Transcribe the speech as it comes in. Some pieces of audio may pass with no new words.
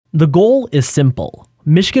The goal is simple.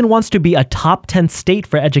 Michigan wants to be a top 10 state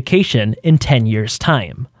for education in 10 years'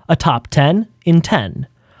 time. A top 10 in 10.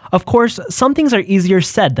 Of course, some things are easier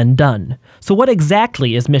said than done. So what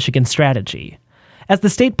exactly is Michigan's strategy? As the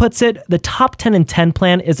state puts it, the Top 10 in 10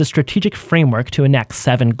 plan is a strategic framework to enact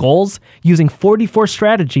 7 goals using 44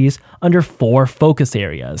 strategies under 4 focus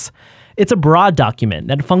areas. It's a broad document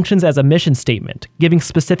that functions as a mission statement, giving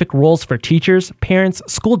specific roles for teachers, parents,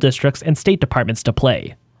 school districts, and state departments to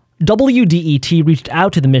play. WDET reached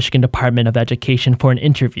out to the Michigan Department of Education for an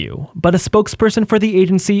interview, but a spokesperson for the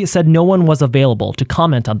agency said no one was available to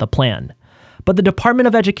comment on the plan. But the Department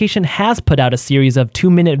of Education has put out a series of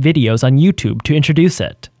 2-minute videos on YouTube to introduce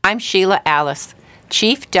it. I'm Sheila Alice,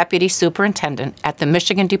 Chief Deputy Superintendent at the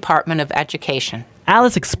Michigan Department of Education.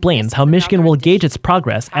 Alice explains how Michigan will gauge its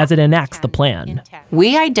progress as it enacts the plan.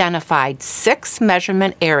 We identified 6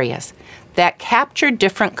 measurement areas that capture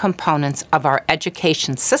different components of our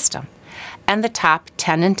education system and the Top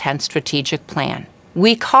 10 in 10 strategic plan.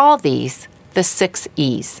 We call these the 6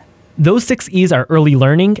 E's. Those 6 E's are early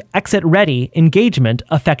learning, exit ready, engagement,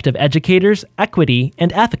 effective educators, equity,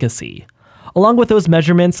 and efficacy. Along with those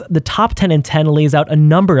measurements, the Top 10 in 10 lays out a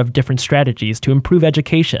number of different strategies to improve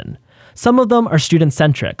education. Some of them are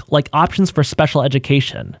student-centric, like options for special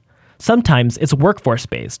education. Sometimes it's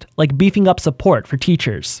workforce-based, like beefing up support for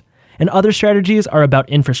teachers. And other strategies are about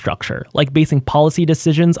infrastructure, like basing policy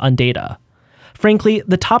decisions on data. Frankly,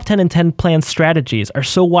 the Top 10 in 10 plan strategies are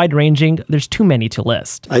so wide-ranging, there's too many to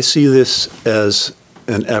list. I see this as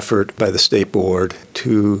an effort by the State Board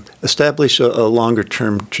to establish a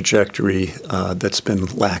longer-term trajectory that's been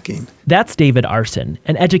lacking. That's David Arson,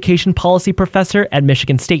 an education policy professor at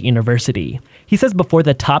Michigan State University. He says before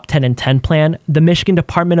the Top 10 in 10 plan, the Michigan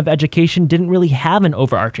Department of Education didn't really have an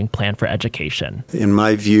overarching plan for education. In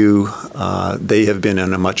my view, they have been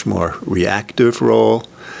in a much more reactive role.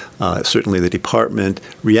 Certainly the department,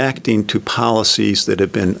 reacting to policies that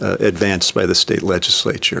have been advanced by the state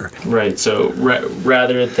legislature. Right, so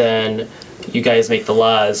rather than you guys make the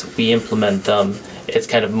laws, we implement them, it's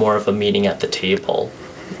kind of more of a meeting at the table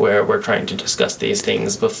where we're trying to discuss these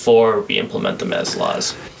things before we implement them as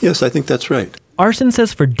laws. Yes, I think that's right. Arson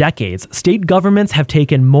says for decades, state governments have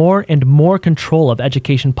taken more and more control of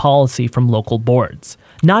education policy from local boards,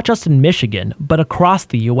 not just in Michigan, but across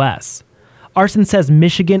the U.S. Arson says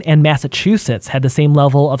Michigan and Massachusetts had the same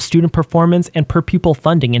level of student performance and per-pupil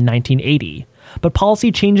funding in 1980, but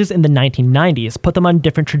policy changes in the 1990s put them on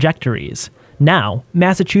different trajectories. Now,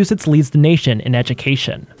 Massachusetts leads the nation in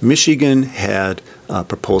education. Michigan had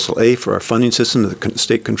Proposal A for our funding system, the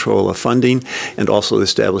state control of funding, and also the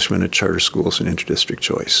establishment of charter schools and interdistrict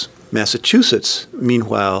choice. Massachusetts,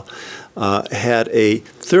 meanwhile, had a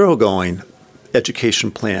thoroughgoing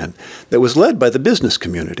education plan that was led by the business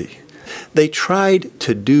community. They tried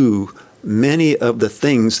to do many of the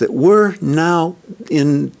things that we're now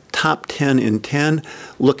in Top 10 in 10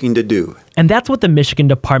 looking to do. And that's what the Michigan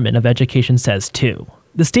Department of Education says too.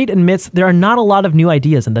 The state admits there are not a lot of new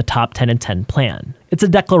ideas in the Top 10 in 10 plan. It's a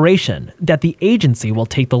declaration that the agency will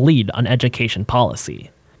take the lead on education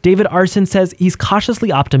policy. David Arson says he's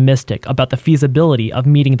cautiously optimistic about the feasibility of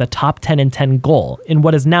meeting the Top 10 in 10 goal in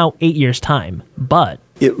what is now 8 years' time, but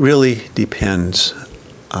it really depends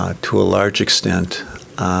to a large extent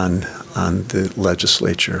on the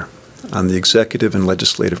legislature, on the executive and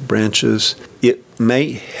legislative branches. It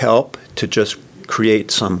may help to just create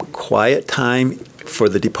some quiet time for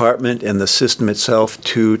the department and the system itself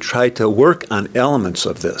to try to work on elements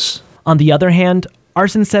of this. On the other hand,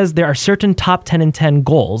 Arson says there are certain Top 10 in 10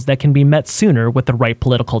 goals that can be met sooner with the right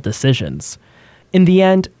political decisions. In the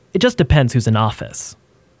end, it just depends who's in office.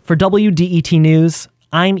 For WDET News,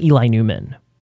 I'm Eli Newman.